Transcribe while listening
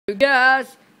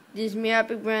Guys, this is me,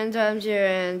 Epic Brand Times here,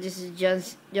 and this is John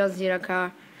Cena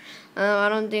car. I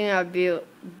don't think I've built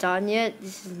done yet.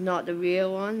 This is not the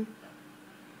real one,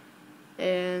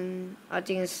 and I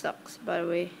think it sucks. By the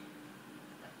way,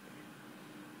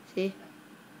 see,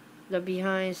 the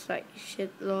behind is like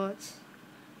shit lots.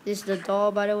 This is the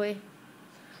door, by the way,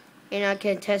 and I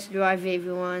can test drive it if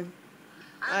you want.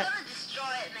 I'm gonna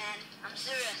destroy it, man. I'm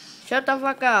serious. Shut the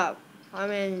fuck up. I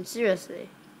mean, seriously.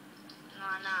 No,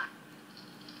 I'm not.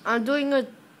 I'm doing a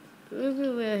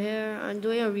review here. I'm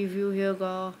doing a review here,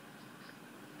 girl.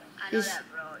 I know that,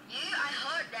 bro. I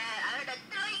heard that. I heard that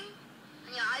thing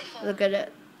on your iPhone. Look at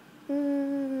that.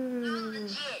 Dude,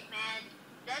 legit, man.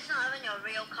 That's not even your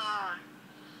real car.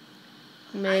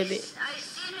 Maybe. I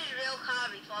seen his real car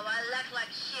before, but I lagged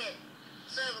like shit.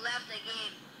 So I left the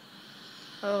game.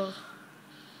 Oh.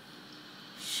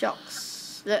 Shucks.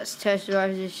 Let's test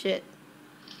drive this shit.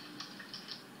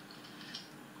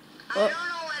 I don't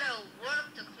know whether it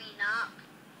work to clean up.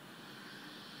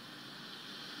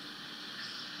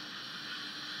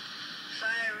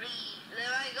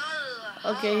 There I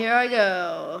go. Okay, here I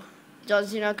go. John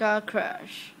Cena car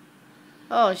crash.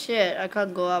 Oh shit, I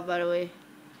can't go up, by the way.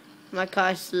 My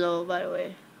car is slow, by the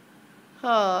way.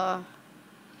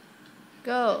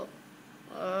 Go.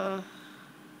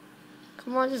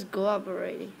 Come on, just go up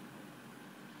already.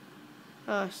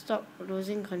 Stop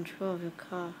losing control of your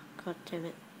car. God damn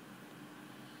it.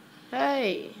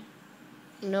 Hey.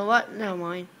 You know what? Never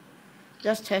mind.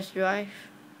 Just test drive.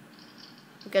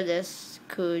 Look at this.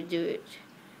 Could do it.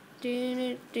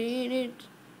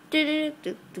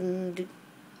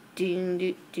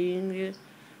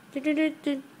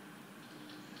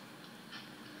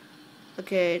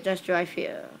 Okay, let's drive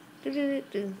here.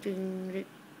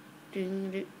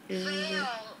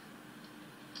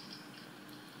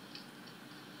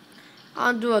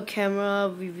 I'll do a camera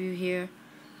review here.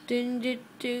 If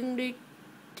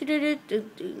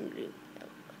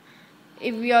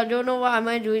you don't know why am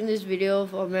I doing this video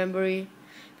for memory,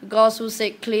 because who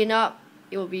said clean up,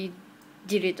 it will be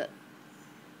deleted.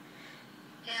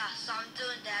 Yeah, so I'm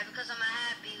doing that because I'm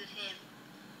happy with him.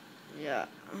 Yeah.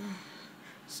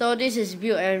 So this is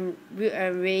build and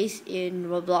race in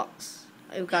Roblox.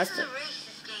 You guys. This is a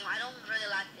racist game. I don't really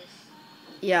like this.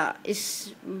 Yeah,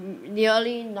 it's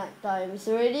nearly night time. It's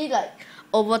already like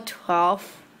over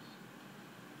 12.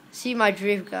 See my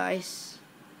drift, guys.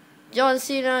 John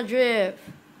Cena drift.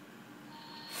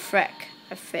 Frack,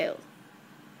 I failed.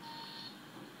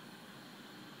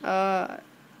 I'm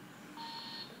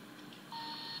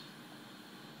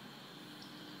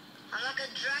like a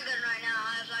dragon right now.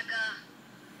 I have like a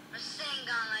machine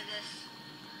gun like this.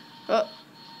 Oh.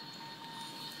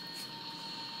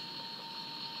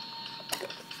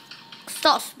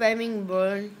 Stop spamming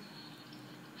burn.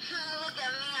 Look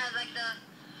at me. I have like the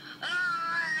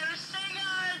machine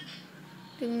gun.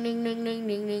 Ding ding ding ding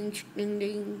ding ding ding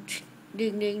ding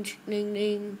ding ding ding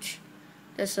ding.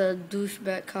 That's a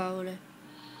douchebag car over there.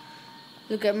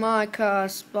 Look at my car,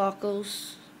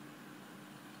 sparkles.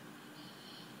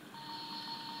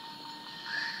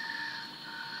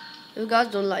 If you guys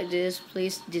don't like this,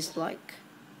 please dislike.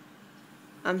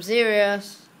 I'm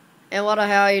serious. And what the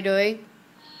hell are you doing?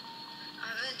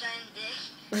 I'm a giant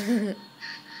dick.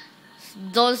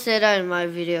 Don't say that in my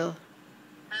video.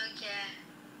 I don't care.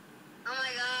 Oh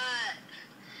my god.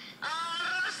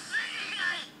 Oh,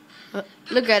 machine gun.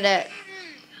 Look at that.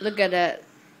 Look at that.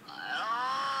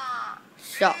 Oh.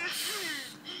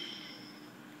 Shucks.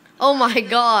 Oh my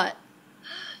god.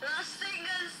 Machine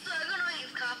gun's so gonna make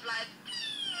his car fly.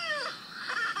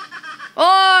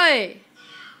 Oi!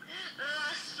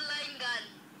 Machine gun.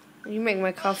 You make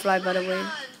my car fly, by the way.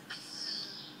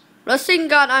 Racing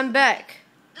gun, I'm back.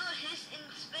 Dude, he's in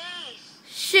space.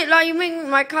 Shit lah, you make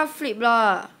my car flip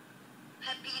lah.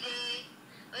 Happy day.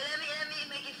 Wait, let me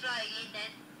make it fly again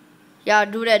then. Yeah,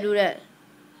 do that, do that.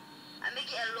 I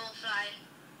make it a low fly.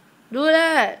 Do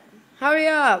that. Hurry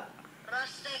up.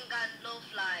 Machine gun low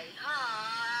fly. Ha.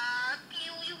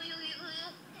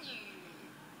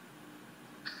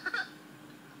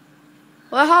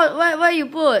 Well, where you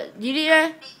put? Delete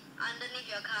eh? Underneath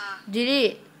your car.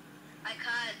 Delete. I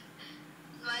can't.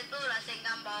 My two machine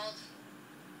gun balls.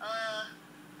 I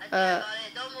think I got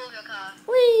it. Don't move your car.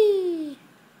 Whee!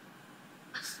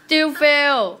 Still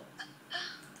fail.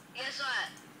 Guess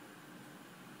what?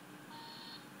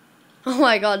 Oh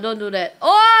my god, don't do that.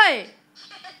 Oi!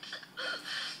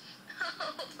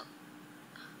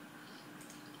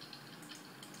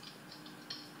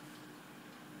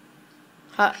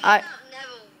 Never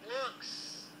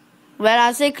works. When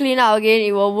I say clean out again,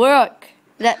 it will work.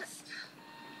 Let's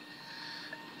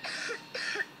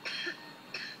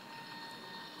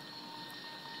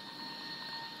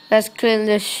Let's clean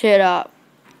this shit up.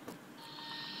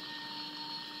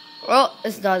 Oh,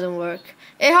 this doesn't work.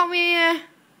 Hey, help me here.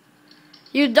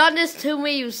 You done this to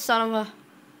me, you son of a...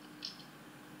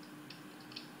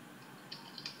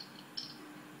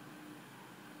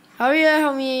 Hurry up,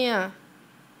 help me here.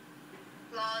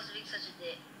 Laws being such a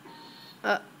dick.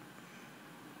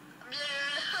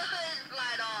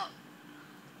 Slide off.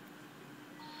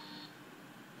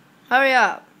 Hurry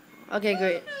up. Okay,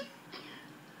 great.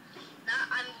 Now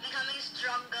I'm becoming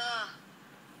stronger.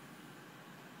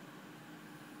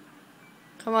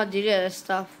 Come on, do that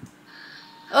stuff.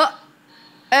 Oh!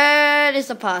 And it's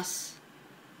a pass.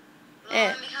 Lord,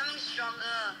 I'm becoming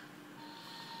stronger.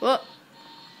 What?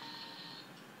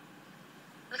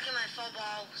 Look at my 4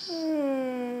 balls.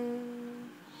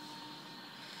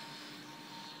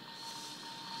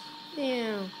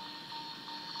 Yeah.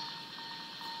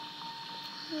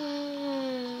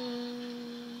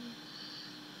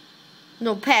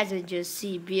 No passengers, see,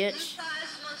 You bitch.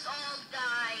 guys must all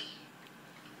die.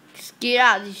 Just get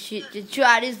out of this shit. To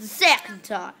try this the second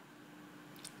time.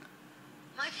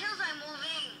 My tails are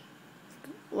moving.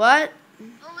 What?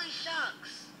 Holy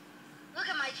shucks. Look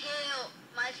at my tail.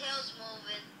 My tail's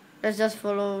moving. Let's just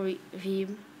follow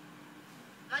him.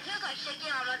 My tail's like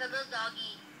shaking. I'm like a little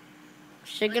doggy.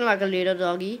 Shaking like a little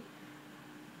doggy.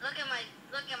 Look at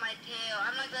my tail.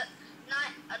 I'm like the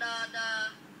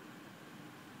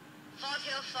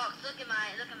four-tailed fox. Look at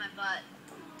my butt.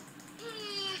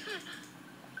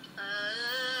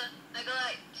 I got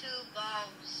like 2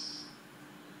 balls.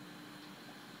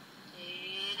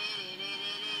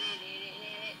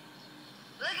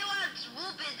 Look at what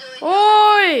Swoop is doing.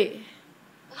 Oi!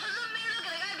 Wasn't me, look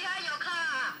at the guy behind your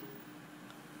car.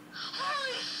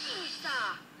 Holy shit!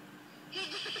 He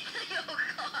deleted your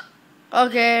car.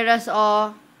 Okay, that's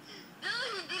all. Dude,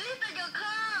 he deleted your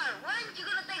car. Why aren't you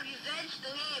gonna take revenge to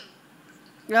him?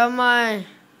 Never mind.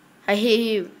 I hate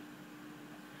him.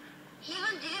 He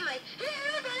even deleted my...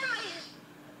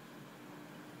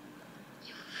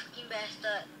 You fucking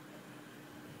bastard.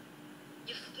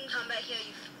 You fucking come back here,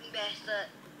 you fucking bastard.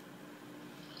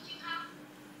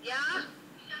 Yeah?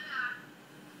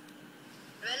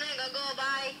 When I gotta go,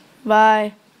 bye.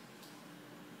 Bye.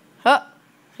 Huh?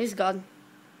 He's gone.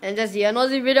 And that's the end of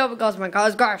the video because my car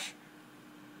is crashed.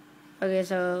 Okay,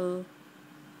 so...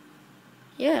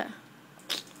 Yeah.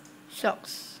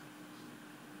 Shucks.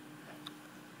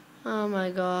 Oh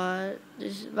my god.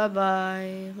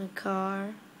 Bye-bye, my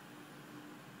car.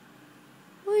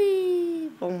 Whee!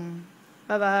 Boom.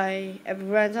 Bye-bye.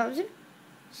 Everyone,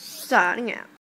 signing out.